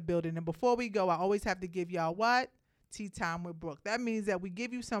you in the building. And before we go, I always have to give y'all what? Tea Time with Brooke. That means that we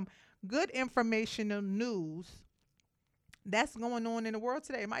give you some good informational news that's going on in the world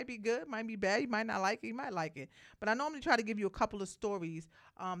today. It might be good, might be bad. You might not like it. You might like it. But I normally try to give you a couple of stories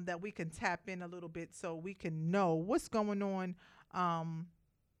that we can tap in a little bit so we can know what's going on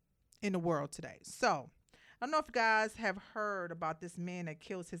in the world today. So I don't know if you guys have heard about this man that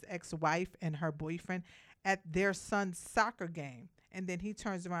kills his ex-wife and her boyfriend at their son's soccer game, and then he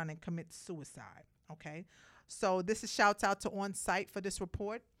turns around and commits suicide. Okay, so this is shouts out to On Site for this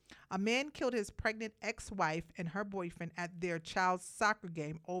report. A man killed his pregnant ex-wife and her boyfriend at their child's soccer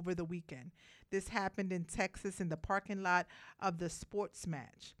game over the weekend. This happened in Texas in the parking lot of the sports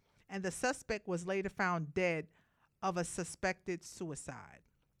match, and the suspect was later found dead of a suspected suicide.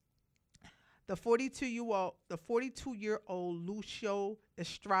 The 42-year-old Lucio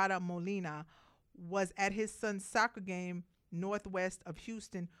Estrada Molina was at his son's soccer game northwest of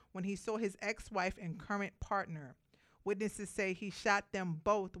Houston when he saw his ex-wife and current partner. Witnesses say he shot them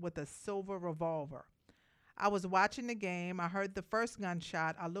both with a silver revolver. I was watching the game. I heard the first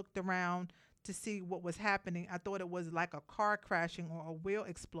gunshot. I looked around to see what was happening. I thought it was like a car crashing or a wheel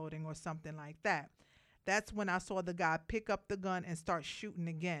exploding or something like that. That's when I saw the guy pick up the gun and start shooting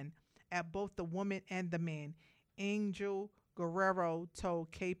again at both the woman and the man, Angel Guerrero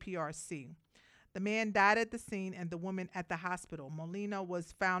told KPRC. The man died at the scene and the woman at the hospital. Molina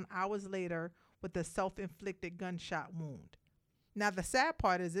was found hours later with a self-inflicted gunshot wound. Now, the sad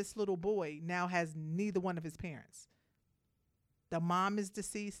part is this little boy now has neither one of his parents. The mom is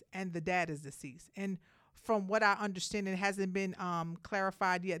deceased and the dad is deceased. And from what I understand, it hasn't been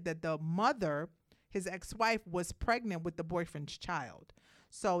clarified yet that the mother, his ex-wife, was pregnant with the boyfriend's child.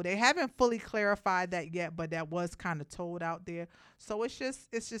 So they haven't fully clarified that yet, but that was kind of told out there. So it's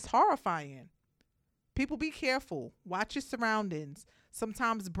just horrifying. People, be careful. Watch your surroundings.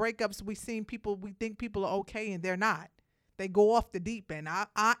 Sometimes breakups, we think people are okay and they're not. They go off the deep end.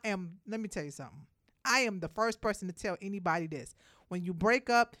 I am, let me tell you something. I am the first person to tell anybody this. When you break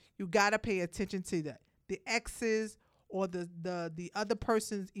up, you got to pay attention to the exes or the other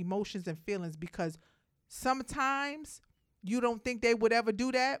person's emotions and feelings, because sometimes you don't think they would ever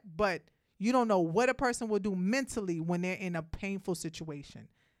do that, but you don't know what a person will do mentally when they're in a painful situation.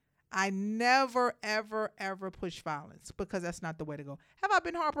 I never, ever, ever push violence, because that's not the way to go. Have I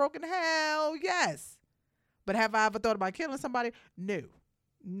been heartbroken? Hell yes. But have I ever thought about killing somebody? No.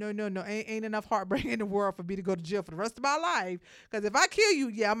 Ain't enough heartbreak in the world for me to go to jail for the rest of my life. Because if I kill you,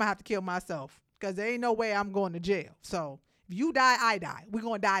 I'm going to have to kill myself, because there ain't no way I'm going to jail. So if you die, I die. We're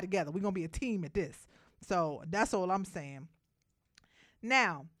going to die together. We're going to be a team at this. So that's all I'm saying.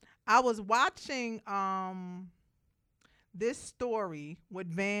 Now, I was watching this story with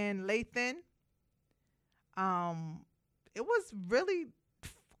Van Lathan. It was really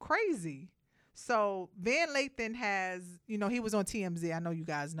crazy. So Van Lathan has, he was on TMZ. I know you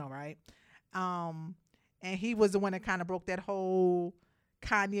guys know, right? And he was the one that kind of broke that whole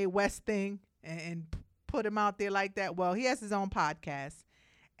Kanye West thing and put him out there like that. Well, he has his own podcast,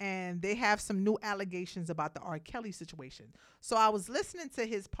 and they have some new allegations about the R. Kelly situation. So I was listening to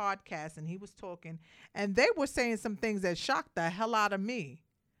his podcast, and he was talking, and they were saying some things that shocked the hell out of me.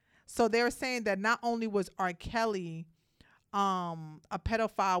 So they were saying that not only was R. Kelly a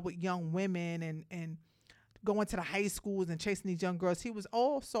pedophile with young women and going to the high schools and chasing these young girls, he was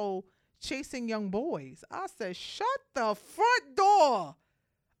also chasing young boys. I said, shut the front door.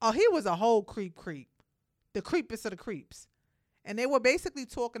 Oh, he was a whole creep. The creepiest of the creeps. And they were basically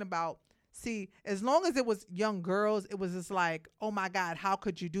talking about See, as long as it was young girls, it was just like, oh my God, how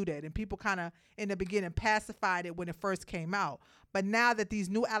could you do that? And people kind of in the beginning pacified it when it first came out. But now that these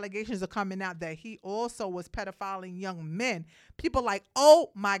new allegations are coming out that he also was pedophiling young men, people like,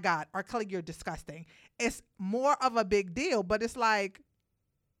 oh my God, R. Kelly, you're disgusting. It's more of a big deal, but it's like,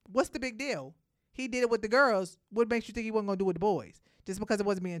 what's the big deal? He did it with the girls. What makes you think he wasn't going to do it with the boys? Just because it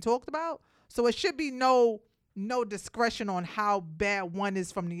wasn't being talked about? So it should be no discretion on how bad one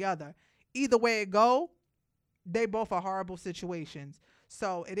is from the other. Either way it go, they both are horrible situations.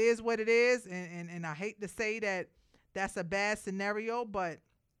 So it is what it is, and I hate to say that that's a bad scenario, but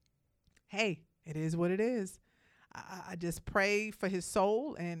hey, it is what it is. I just pray for his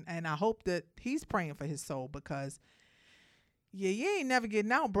soul, and I hope that he's praying for his soul, because you ain't never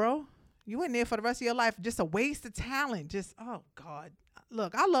getting out, bro. You in there for the rest of your life. Just a waste of talent. Just, oh God.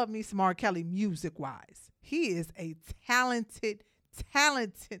 Look, I love me some R. Kelly music-wise. He is a talented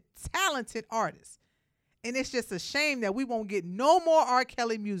artist. And it's just a shame that we won't get no more R.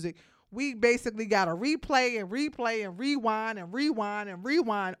 Kelly music. We basically got to replay and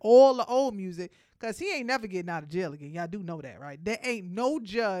rewind all the old music, because he ain't never getting out of jail again. Y'all do know that, right? There ain't no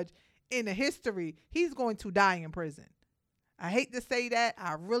judge in the history. He's going to die in prison. I hate to say that.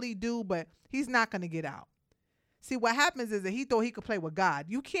 I really do, but he's not going to get out. See, what happens is that he thought he could play with God.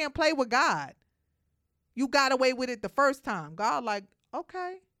 You can't play with God. You got away with it the first time. God like,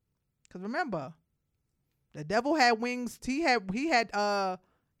 okay. Because remember, the devil had wings. He had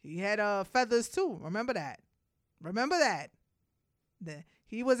feathers too. Remember that.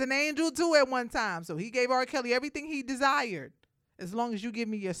 He was an angel too at one time. So he gave R. Kelly everything he desired, as long as you give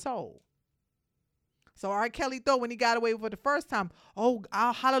me your soul. So R. Kelly thought when he got away with it the first time, oh,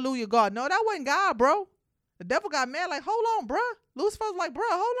 hallelujah, God. No, that wasn't God, bro. The devil got mad like, hold on, bro. Lucifer was like, bro,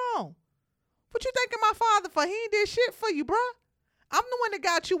 hold on. What you thanking my father for? He ain't did shit for you, bro. I'm the one that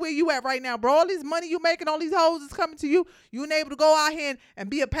got you where you at right now, bro. All this money you making, all these hoes is coming to you. You ain't able to go out here and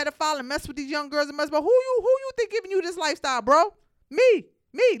be a pedophile and mess with these young girls and mess with who you think giving you this lifestyle, bro? Me,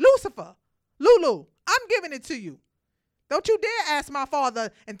 Lucifer, Lulu. I'm giving it to you. Don't you dare ask my father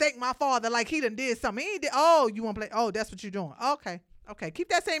and thank my father like he done did something. He did. Oh, you want to play? Oh, that's what you're doing. Okay. Keep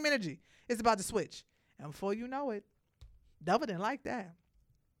that same energy. It's about to switch. And before you know it, devil didn't like that.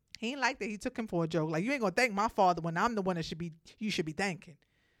 He ain't like that. He took him for a joke. Like, you ain't going to thank my father when I'm the one that you should be thanking.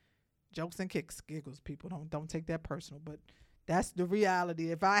 Jokes and giggles, people. Don't take that personal. But that's the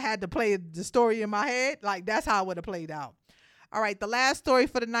reality. If I had to play the story in my head, like, that's how it would have played out. All right, the last story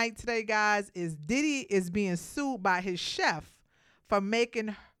for the night today, guys, is Diddy is being sued by his chef for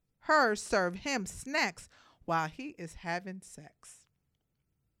making her serve him snacks while he is having sex.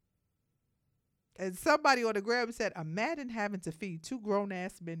 And somebody on the gram said, imagine having to feed two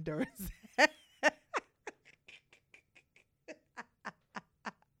grown-ass men during sex.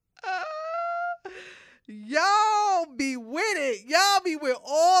 Y'all be with it. Y'all be with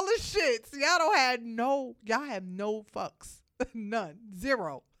all the shits. Y'all have no fucks. None.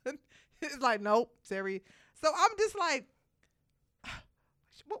 Zero. It's like, nope, Siri. So I'm just like,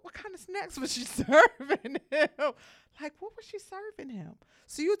 what kind of snacks was she serving him? Like, what was she serving him?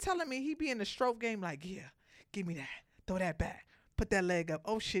 So you telling me he be in the stroke game like, yeah, give me that. Throw that back. Put that leg up.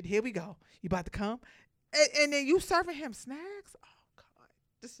 Oh, shit, here we go. You about to come? And then you serving him snacks? Oh, God.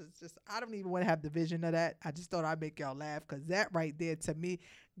 This is just, I don't even want to have the vision of that. I just thought I'd make y'all laugh, because that right there, to me,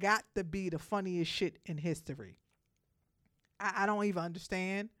 got to be the funniest shit in history. I don't even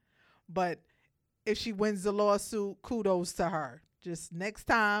understand. But if she wins the lawsuit, kudos to her. Just next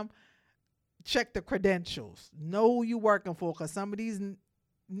time, check the credentials. Know who you working for, because some of these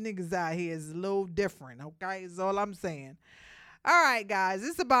niggas out here is a little different, okay? That's all I'm saying. All right, guys.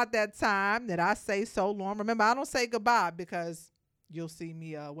 It's about that time that I say so long. Remember, I don't say goodbye, because you'll see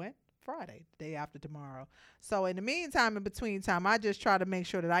me, when? Friday, the day after tomorrow. So in the meantime, in between time, I just try to make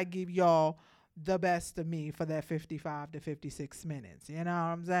sure that I give y'all the best of me for that 55 to 56 minutes. You know what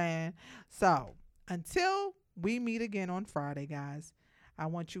I'm saying? So until we meet again on Friday, guys, I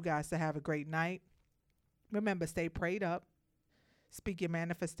want you guys to have a great night. Remember, stay prayed up. Speak your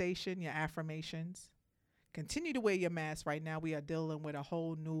manifestation, your affirmations. Continue to wear your mask right now. We are dealing with a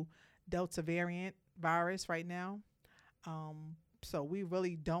whole new Delta variant virus right now. So we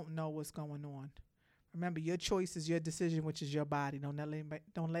really don't know what's going on. Remember, your choice is your decision, which is your body.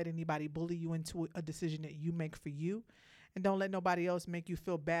 Don't let anybody bully you into a decision that you make for you. And don't let nobody else make you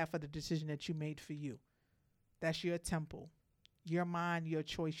feel bad for the decision that you made for you. That's your temple, your mind, your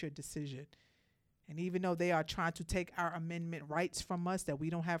choice, your decision. And even though they are trying to take our amendment rights from us, that we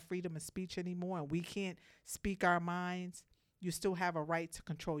don't have freedom of speech anymore and we can't speak our minds, you still have a right to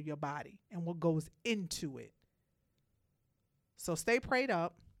control your body and what goes into it. So stay prayed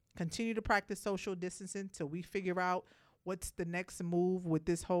up. Continue to practice social distancing till we figure out what's the next move with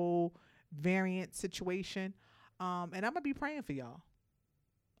this whole variant situation. And I'm going to be praying for y'all.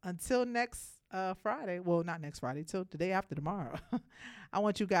 Until next Friday. Well, not next Friday. Till the day after tomorrow. I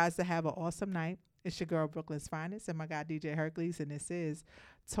want you guys to have an awesome night. It's your girl, Brooklyn's Finest, and my guy, DJ Hercules. And this is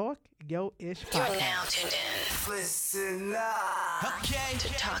Talk Yo Ish Podcast. You're now tuned in. Listen up. Okay. To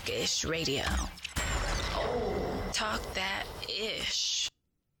Talk Ish Radio. Talk that ish.